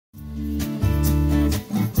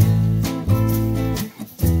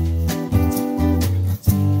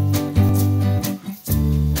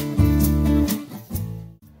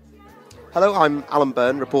Hello, I'm Alan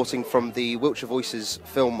Byrne, reporting from the Wiltshire Voices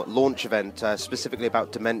film launch event, specifically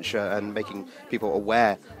about dementia and making people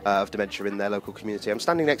aware of dementia in their local community. I'm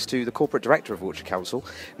standing next to the Corporate Director of Wiltshire Council,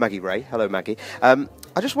 Maggie Rae. Hello, Maggie. I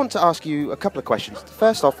just want to ask you a couple of questions.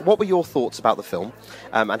 First off, what were your thoughts about the film,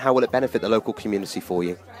 and how will it benefit the local community for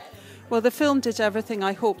you? Well, the film did everything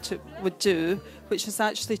I hoped it would do, which is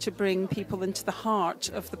actually to bring people into the heart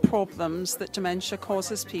of the problems that dementia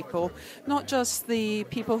causes people. Not just the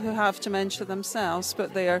people who have dementia themselves,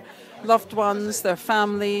 but their loved ones, their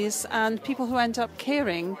families, and people who end up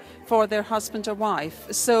caring for their husband or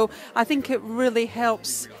wife. So I think it really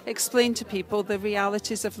helps explain to people the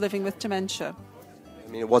realities of living with dementia.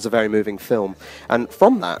 I mean, it was a very moving film. And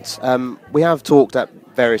from that, we have talked at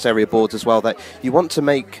various area boards as well that you want to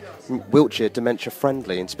make Wiltshire dementia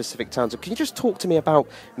friendly in specific towns. Can you just talk to me about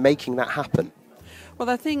making that happen? Well,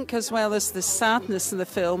 I think as well as the sadness in the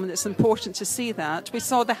film, and it's important to see that, we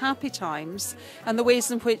saw the happy times and the ways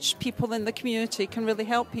in which people in the community can really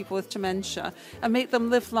help people with dementia and make them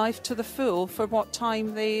live life to the full for what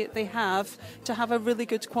time they have to have a really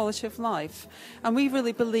good quality of life. And we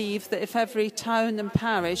really believe that if every town and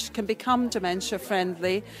parish can become dementia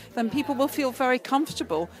friendly, then people will feel very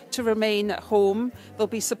comfortable to remain at home. They'll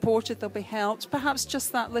be supported, they'll be helped. Perhaps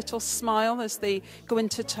just that little smile as they go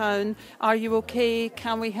into town. Are you okay?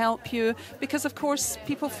 Can we help you? Because, of course,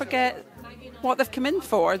 people forget what they've come in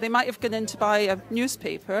for. They might have gone in to buy a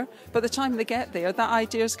newspaper, but by the time they get there, that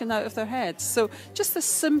idea's gone out of their heads. So just the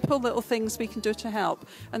simple little things we can do to help.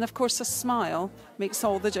 And, of course, a smile makes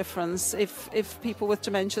all the difference. If people with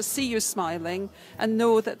dementia see you smiling and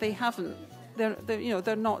know that they haven't,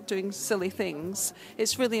 they're not doing silly things,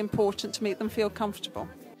 it's really important to make them feel comfortable.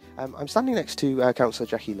 I'm standing next to Councillor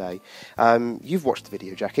Jacqui Lay. You've watched the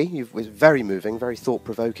video, Jacqui. It was very moving, very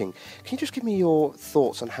thought-provoking. Can you just give me your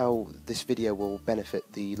thoughts on how this video will benefit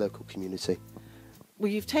the local community?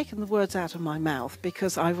 Well, you've taken the words out of my mouth,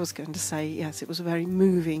 because I was going to say, yes, it was a very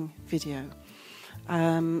moving video.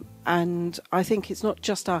 And I think it's not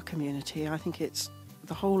just our community, I think it's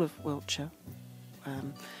the whole of Wiltshire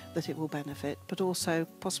that it will benefit, but also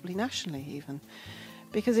possibly nationally even,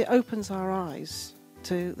 because it opens our eyes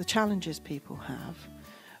to the challenges people have,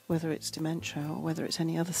 whether it's dementia or whether it's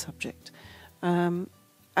any other subject, and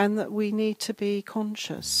that we need to be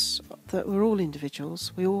conscious that we're all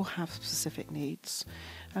individuals, we all have specific needs,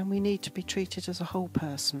 and we need to be treated as a whole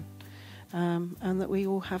person, and that we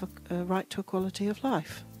all have a right to a quality of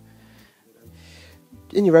life.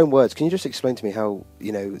 In your own words, can you just explain to me how,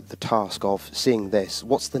 the task of seeing this,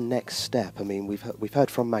 what's the next step? I mean, we've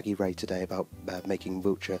heard from Maggie Rae today about making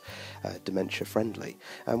Wiltshire dementia friendly.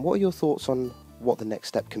 And what are your thoughts on what the next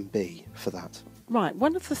step can be for that? Right,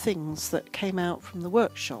 one of the things that came out from the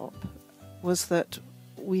workshop was that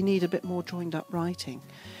we need a bit more joined up writing.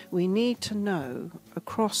 We need to know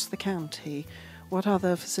across the county what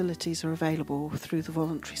other facilities are available through the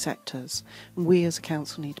voluntary sectors. And we as a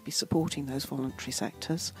council need to be supporting those voluntary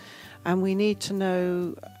sectors. And we need to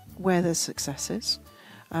know where there's successes,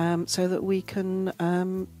 so that we can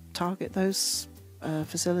target those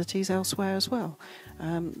facilities elsewhere as well.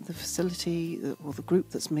 The facility, or the group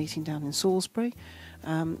that's meeting down in Salisbury,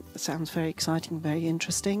 sounds very exciting, very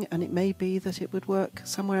interesting, and it may be that it would work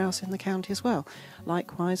somewhere else in the county as well.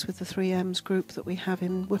 Likewise with the 3Ms group that we have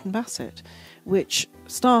in Wootton Bassett, which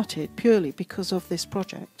started purely because of this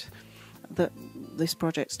project. This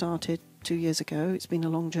project started 2 years ago. It's been a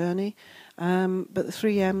long journey, but the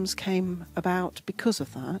 3Ms came about because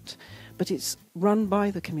of that. But it's run by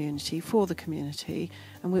the community, for the community,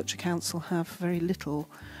 and Wiltshire Council have very little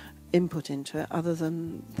input into it other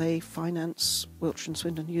than they finance Wiltshire and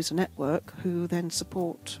Swindon User Network, who then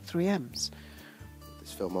support 3Ms.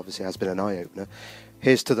 This film obviously has been an eye-opener.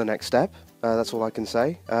 Here's to the next step. That's all I can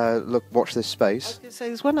say. Look, watch this space. I was going to say,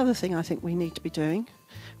 there's one other thing I think we need to be doing.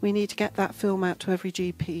 We need to get that film out to every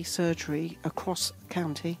GP surgery across the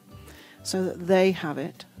county so that they have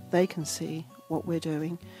it, they can see what we're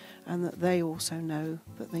doing, and that they also know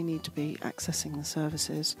that they need to be accessing the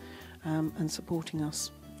services and supporting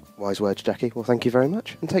us. Wise words, Jacqui. Well, thank you very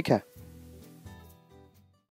much, and take care.